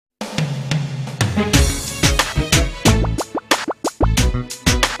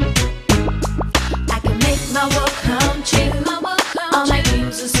I can make my world come true. All my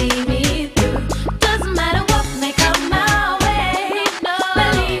dreams will see me through. Doesn't matter what may come my way.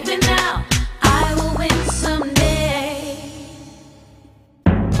 Believe me now, I will win someday.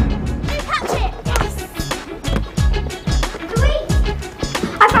 Catch it! Yes! Louise!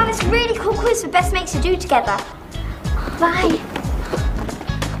 I found this really cool quiz for best mates to do together. Bye.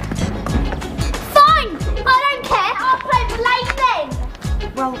 Fine! I don't care. I'll play the late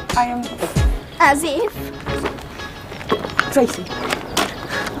then. Well, I am... As if. Tracy,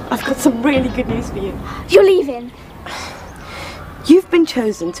 I've got some really good news for you. You're leaving. You've been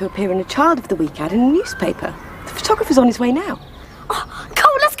chosen to appear in a Child of the Week ad in a newspaper. The photographer's on his way now. Oh,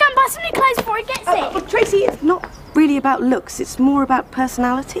 cool. Let's go and buy some new clothes before he gets it. But Tracy, it's not really about looks. It's more about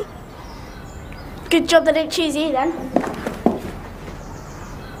personality. Good job they didn't choose you then.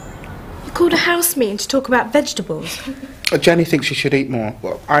 You called a house meeting to talk about vegetables. Jenny thinks you should eat more.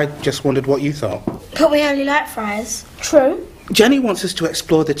 Well, I just wondered what you thought. But we only like fries. True. Jenny wants us to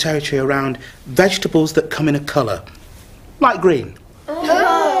explore the territory around vegetables that come in a colour. Like green.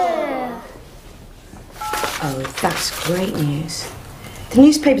 Oh, that's great news. The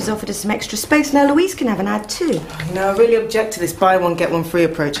newspaper's offered us some extra space. Now Louise can have an ad too. No, I really object to this buy one, get one free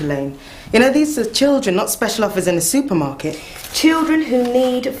approach, Elaine. You know, these are children, not special offers in a supermarket. Children who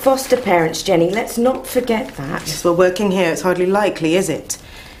need foster parents, Jenny. Let's not forget that. Yes, well, working here, it's hardly likely, is it?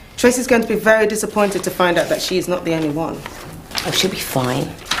 Tracy's going to be very disappointed to find out that she is not the only one. Oh, she'll be fine.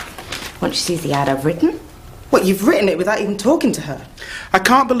 Once she sees the ad I've written. What, you've written it without even talking to her? I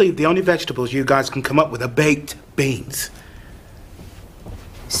can't believe the only vegetables you guys can come up with are baked beans.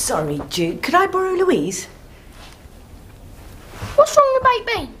 Sorry, Duke. Could I borrow Louise? What's wrong with baked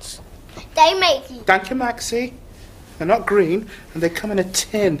beans? They make you. Thank you, Maxie. They're not green, and they come in a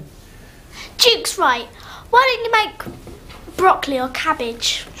tin. Duke's right. Why didn't you make broccoli or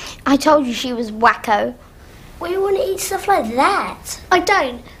cabbage? I told you she was wacko. We want to eat stuff like that. I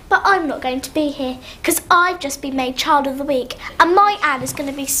don't, but I'm not going to be here because I've just been made Child of the Week and my ad is going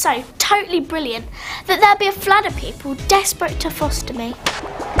to be so totally brilliant that there'll be a flood of people desperate to foster me.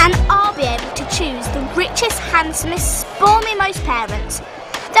 And I'll be able to choose the richest, handsomest, spoil-me-most parents.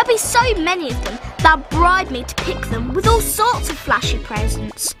 There'll be so many of them they'll bribe me to pick them with all sorts of flashy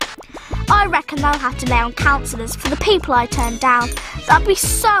presents. I reckon they'll have to lay on counsellors for the people I turn down. They'll be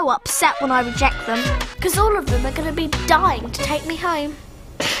so upset when I reject them, because all of them are going to be dying to take me home.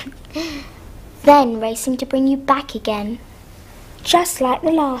 Then racing to bring you back again, just like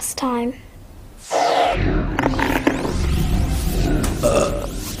the last time.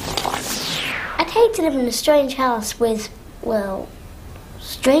 I'd hate to live in a strange house with, well,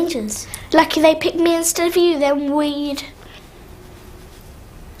 strangers. Lucky they picked me instead of you, then weed.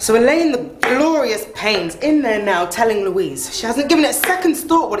 So Elaine, the glorious pains, in there now telling Louise. She hasn't given it a second's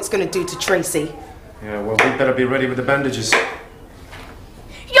thought what it's going to do to Tracy. Yeah, well, we better be ready with the bandages. Yo,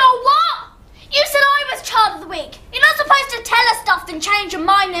 what? You said I was Child of the Week. You're not supposed to tell us stuff then change your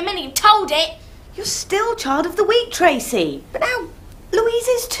mind the minute you've told it. You're still Child of the Week, Tracy. But now Louise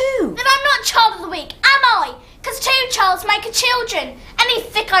is too. Then I'm not Child of the Week, am I? Because two childs make a children. Any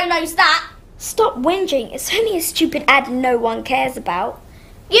thicko knows that. Stop whinging. It's only a stupid ad no one cares about.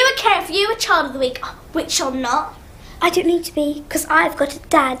 You would care if you were Child of the Week, which you're not. I don't need to be, because I've got a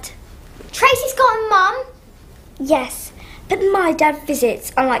dad. Tracy's got a mum? Yes, but my dad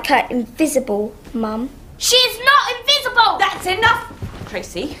visits, unlike her invisible mum. She is not invisible! That's enough,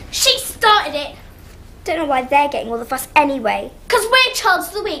 Tracy. She started it. Don't know why they're getting all the fuss anyway. Because we're Childs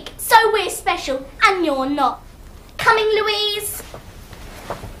of the Week, so we're special, and you're not. Coming, Louise?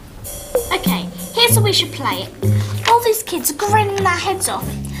 Okay, here's how we should play it. All these kids are grinning their heads off,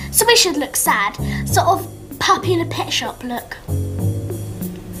 so we should look sad, sort of puppy in a pet shop look.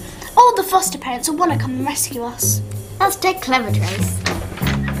 All the foster parents will want to come and rescue us. That's dead clever, Trace.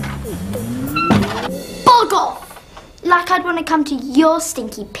 Bog off! Like I'd want to come to your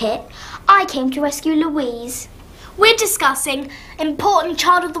stinky pit. I came to rescue Louise. We're discussing important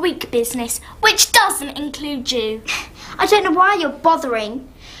Child of the Week business, which doesn't include you. I don't know why you're bothering.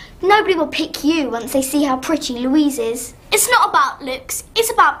 Nobody will pick you once they see how pretty Louise is. It's not about looks,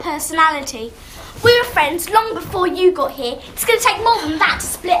 it's about personality. We were friends long before you got here. It's going to take more than that to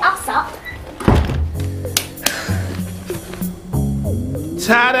split us up.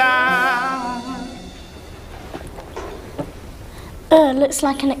 Ta-da! Looks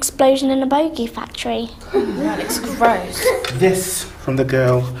like an explosion in a bogey factory. That looks gross. This from the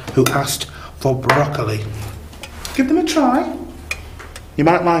girl who asked for broccoli. Give them a try. You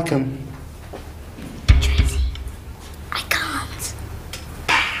might like them. Tracy, I can't.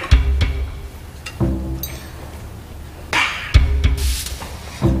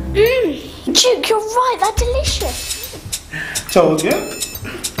 Duke, you're right, they're delicious. Told you. Duke,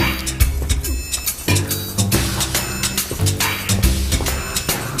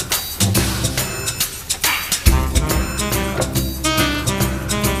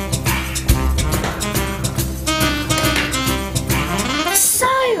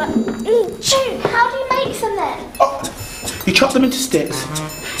 how do you make them then? Oh, you chop them into sticks,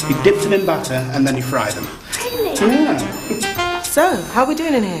 you dip them in batter, and then you fry them. Really? Yeah. So, how are we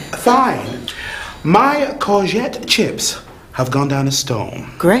doing in here? Fine. My courgette chips have gone down a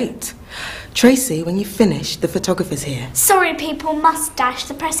storm. Great. Tracy, when you finish, the photographer's here. Sorry, people, mustache.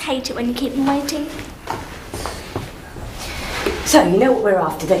 The press hate it when you keep them waiting. So, you know what we're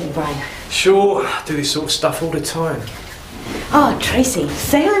after, don't you, Brian? Sure, I do this sort of stuff all the time. Ah, Tracy,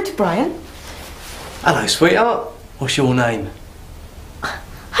 say hello to Brian. Hello, sweetheart. What's your name?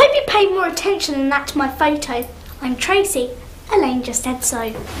 Hope you paid more attention than that to my photo. I'm Tracy. Elaine just said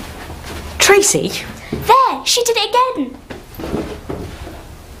so. Tracy? There, she did it again.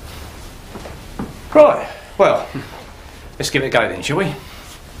 Right, well, let's give it a go then, shall we?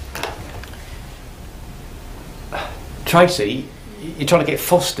 Tracy, you're trying to get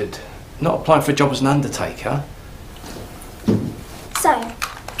fostered, not applying for a job as an undertaker. So,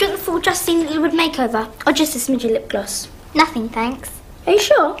 do you want the full Justine Littlewood makeover, or just a smidge of lip gloss? Nothing, thanks. Are you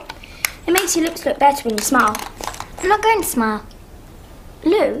sure? It makes your lips look better when you smile. I'm not going to smile.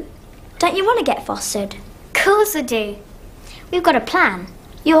 Lou, don't you want to get fostered? Of course I do. We've got a plan.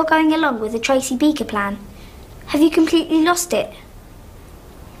 You're going along with the Tracy Beaker plan. Have you completely lost it?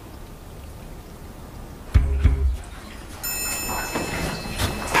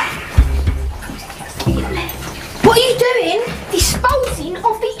 What are you doing? Disposing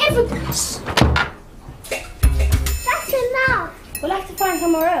of the evidence. That's enough. We'll have to find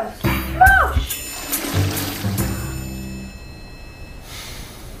somewhere else. Gosh!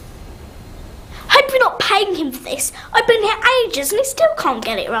 Hope you're not paying him for this. I've been here ages and he still can't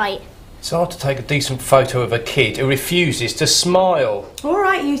get it right. It's hard to take a decent photo of a kid who refuses to smile. All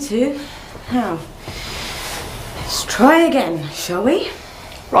right, you two. Now, let's try again, shall we?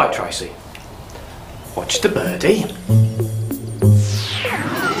 Right, Tracy. Watch the birdie.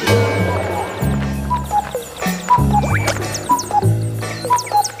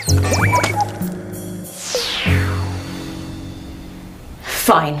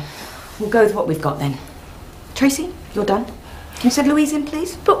 Fine. We'll go with what we've got then. Tracy, you're done. Can you send Louise in,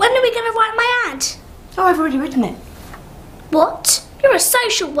 please? But when are we going to write my ad? Oh, I've already written it. What? You're a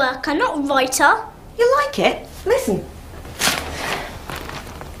social worker, not a writer. You like it? Listen.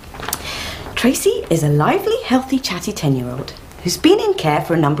 Tracy is a lively, healthy, chatty 10-year-old who's been in care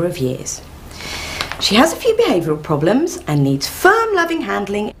for a number of years. She has a few behavioural problems and needs firm, loving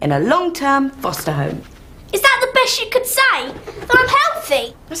handling in a long-term foster home. Is that the best you could say? That I'm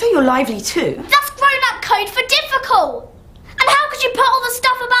healthy? I say you're lively too. That's grown-up code for difficult. And how could you put all the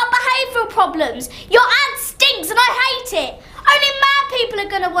stuff about behavioural problems? Your ad stinks and I hate it. Only mad people are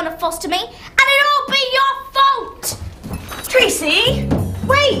going to want to foster me, and it'll all be your fault. Tracy,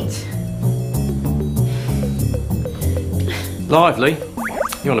 wait. Lively.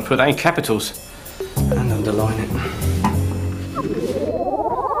 You want to put that in capitals and underline it.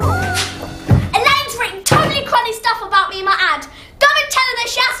 Elaine's written totally cruddy stuff about me in my ad. Go and tell her that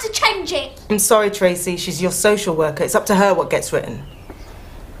she has to change it. I'm sorry, Tracy. She's your social worker. It's up to her what gets written.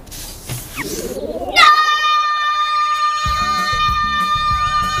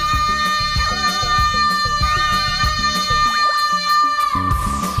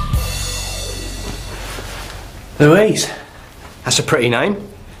 Louise. That's a pretty name.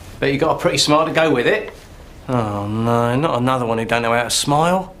 Bet you got a pretty smile to go with it. Oh no, not another one who don't know how to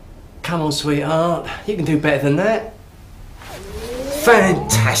smile. Come on, sweetheart. You can do better than that.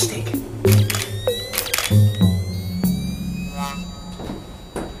 Fantastic.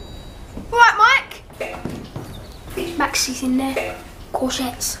 Right, Mike? Maxie's in there.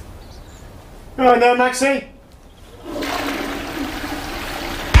 Courgettes. Right now, Maxie.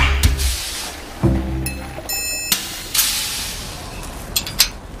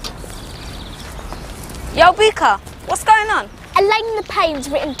 Yo, Beaker, what's going on? Elaine the Payne's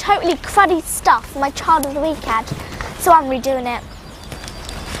written totally cruddy stuff for my Child of the Week ad, so I'm redoing it.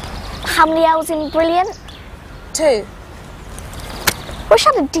 How many L's in brilliant? 2. Wish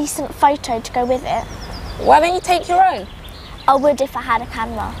I had a decent photo to go with it. Why don't you take your own? I would if I had a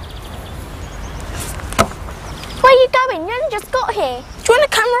camera. Where are you going? You only just got here. Do you want a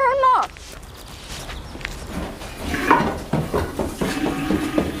camera or not?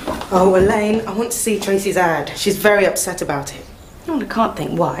 Oh, Elaine, I want to see Tracy's ad. She's very upset about it. Well, I can't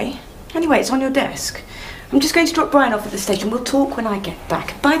think why. Anyway, it's on your desk. I'm just going to drop Brian off at the station. We'll talk when I get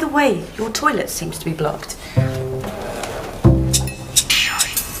back. By the way, your toilet seems to be blocked.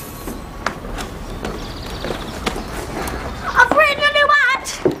 I've written a new ad.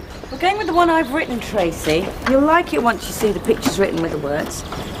 We're going with the one I've written, Tracy. You'll like it once you see the pictures written with the words.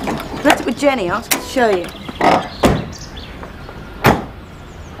 I left it with Jenny. I'll show you.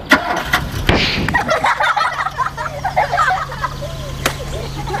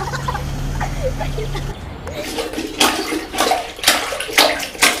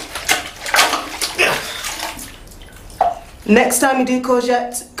 Next time you do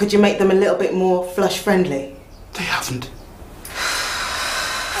courgettes, could you make them a little bit more flush friendly? They haven't.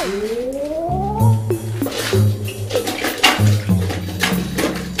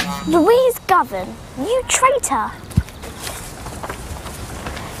 Louise Govan, you traitor.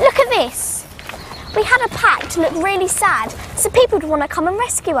 Look at this. We had a pact to look really sad, so people would want to come and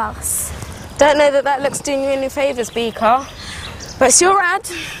rescue us. Don't know that looks doing you any favours, Beaker. But it's your ad.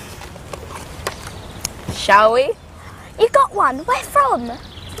 Shall we? You got one. Where from? Do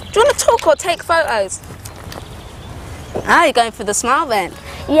you want to talk or take photos? Ah, you're going for the smile then.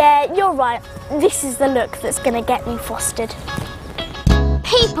 Yeah, you're right. This is the look that's going to get me fostered.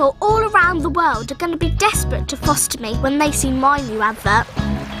 People all around the world are going to be desperate to foster me when they see my new advert.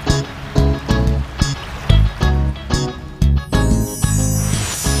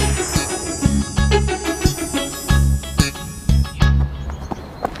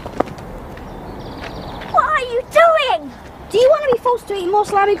 What are you doing? Do you want to be forced to eat more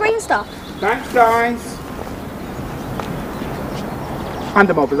slimy green stuff? Thanks, guys. Hand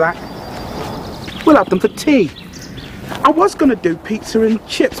them over, Zach. We'll have them for tea. I was going to do pizza and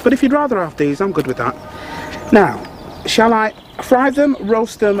chips, but if you'd rather have these, I'm good with that. Now, shall I fry them,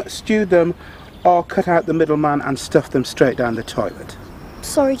 roast them, stew them, or cut out the middleman and stuff them straight down the toilet?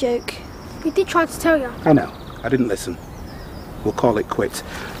 Sorry, Duke. We did try to tell you. I know, I didn't listen. We'll call it quits.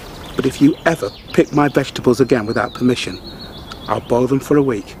 But if you ever pick my vegetables again without permission, I'll boil them for a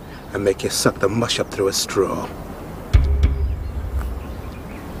week and make you suck the mush up through a straw.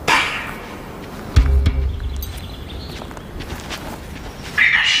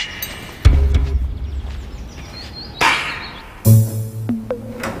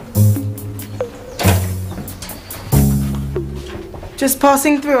 Just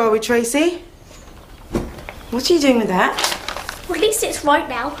passing through, are we, Tracy? What are you doing with that? Well, at least it's right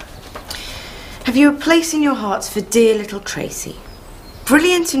now. Have you a place in your hearts for dear little Tracy?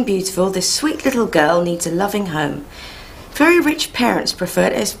 Brilliant and beautiful, this sweet little girl needs a loving home. Very rich parents prefer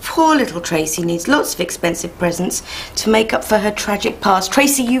it, as poor little Tracy needs lots of expensive presents to make up for her tragic past.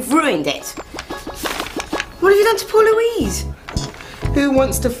 Tracy, you've ruined it. What have you done to poor Louise? Who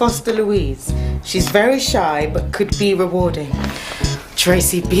wants to foster Louise? She's very shy, but could be rewarding.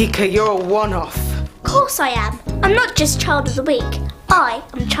 Tracy Beaker, you're a one-off. Of course I am. I'm not just Child of the Week. I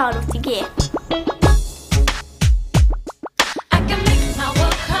am Child of the Year.